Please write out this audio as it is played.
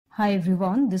Hi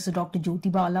everyone, this is Dr.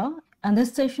 Jyoti Bala. In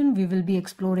this session, we will be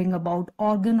exploring about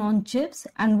organ on chips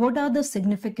and what are the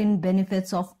significant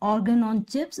benefits of organ on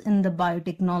chips in the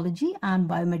biotechnology and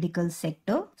biomedical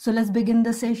sector. So let's begin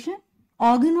the session.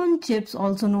 Organ on chips,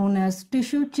 also known as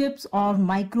tissue chips or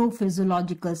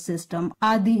microphysiological system,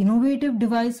 are the innovative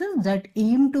devices that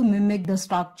aim to mimic the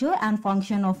structure and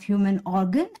function of human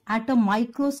organ at a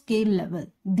microscale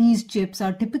level. These chips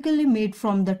are typically made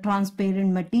from the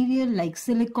transparent material like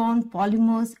silicon,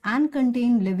 polymers, and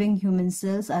contain living human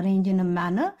cells arranged in a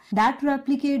manner that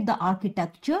replicate the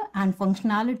architecture and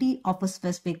functionality of a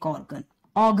specific organ.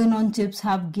 Organ on chips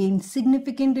have gained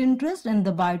significant interest in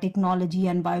the biotechnology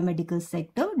and biomedical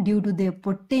sector due to their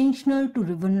potential to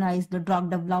revolutionize the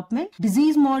drug development,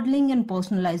 disease modeling, and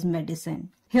personalized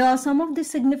medicine. Here are some of the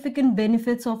significant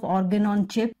benefits of organ on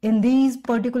chip in these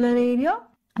particular area.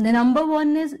 The number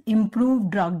one is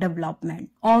improved drug development.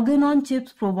 Organ on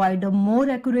chips provide a more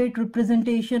accurate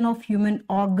representation of human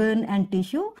organ and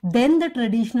tissue than the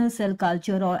traditional cell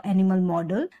culture or animal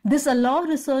model. This allows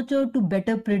researchers to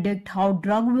better predict how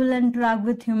drug will interact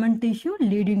with human tissue,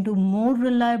 leading to more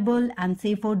reliable and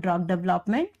safer drug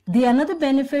development. The another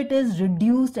benefit is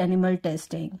reduced animal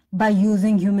testing. By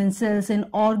using human cells in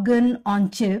organ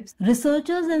on chips,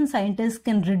 researchers and scientists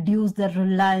can reduce their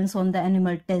reliance on the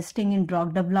animal testing in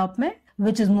drug development,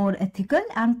 which is more ethical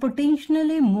and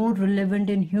potentially more relevant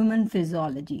in human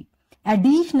physiology.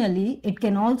 Additionally, it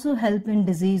can also help in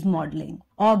disease modeling.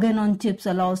 Organ on chips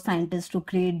allows scientists to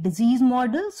create disease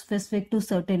models specific to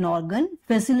certain organ,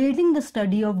 facilitating the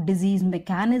study of disease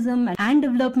mechanism and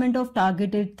development of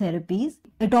targeted therapies.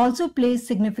 It also plays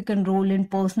significant role in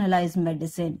personalized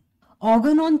medicine.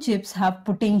 Organ on chips have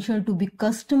potential to be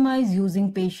customized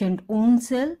using patient-own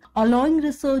cell, allowing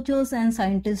researchers and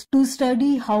scientists to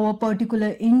study how a particular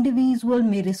individual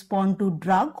may respond to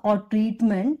drug or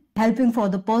treatment, helping for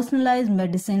the personalized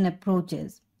medicine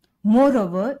approaches.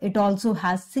 Moreover, it also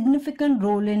has significant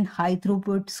role in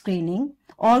high-throughput screening.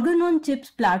 Organ on chips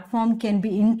platform can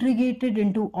be integrated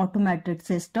into automated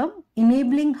system,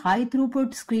 enabling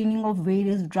high-throughput screening of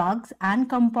various drugs and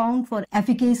compounds for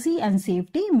efficacy and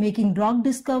safety, making drug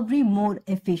discovery more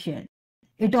efficient.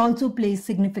 It also plays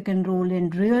significant role in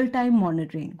real-time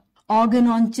monitoring. Organ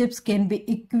on chips can be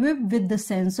equipped with the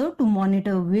sensor to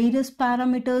monitor various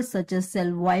parameters such as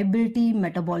cell viability,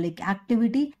 metabolic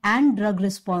activity, and drug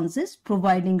responses,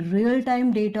 providing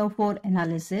real-time data for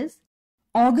analysis.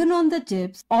 Organ on the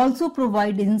chips also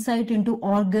provide insight into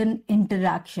organ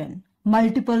interaction.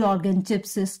 Multiple organ chip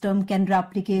system can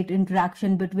replicate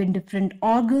interaction between different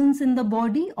organs in the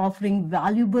body, offering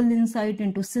valuable insight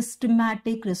into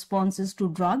systematic responses to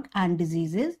drug and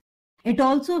diseases. It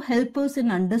also helps us in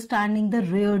understanding the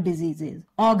rare diseases.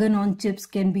 Organ on chips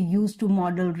can be used to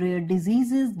model rare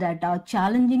diseases that are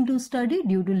challenging to study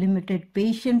due to limited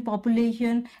patient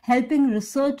population, helping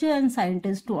researchers and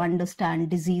scientists to understand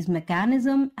disease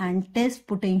mechanism and test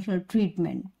potential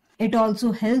treatment. It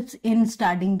also helps in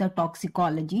studying the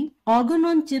toxicology. Organ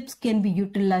on chips can be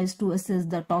utilized to assess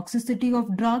the toxicity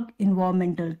of drug,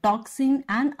 environmental toxin,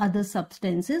 and other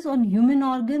substances on human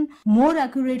organ more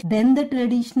accurate than the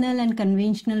traditional and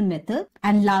conventional method.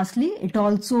 And lastly, it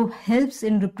also helps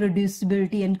in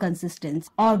reproducibility and consistency.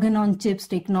 Organ on chips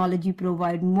technology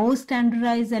provide more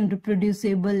standardized and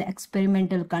reproducible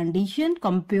experimental condition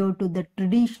compared to the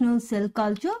traditional cell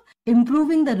culture,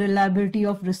 improving the reliability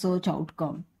of research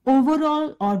outcome.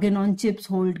 Overall, organ on chips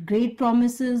hold great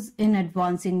promises in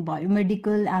advancing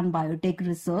biomedical and biotech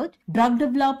research, drug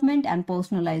development, and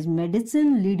personalized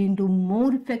medicine, leading to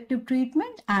more effective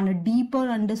treatment and a deeper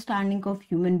understanding of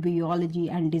human biology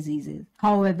and diseases.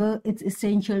 However, it's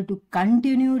essential to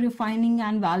continue refining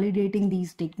and validating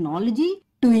these technologies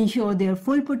to ensure their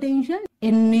full potential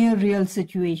in near real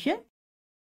situation.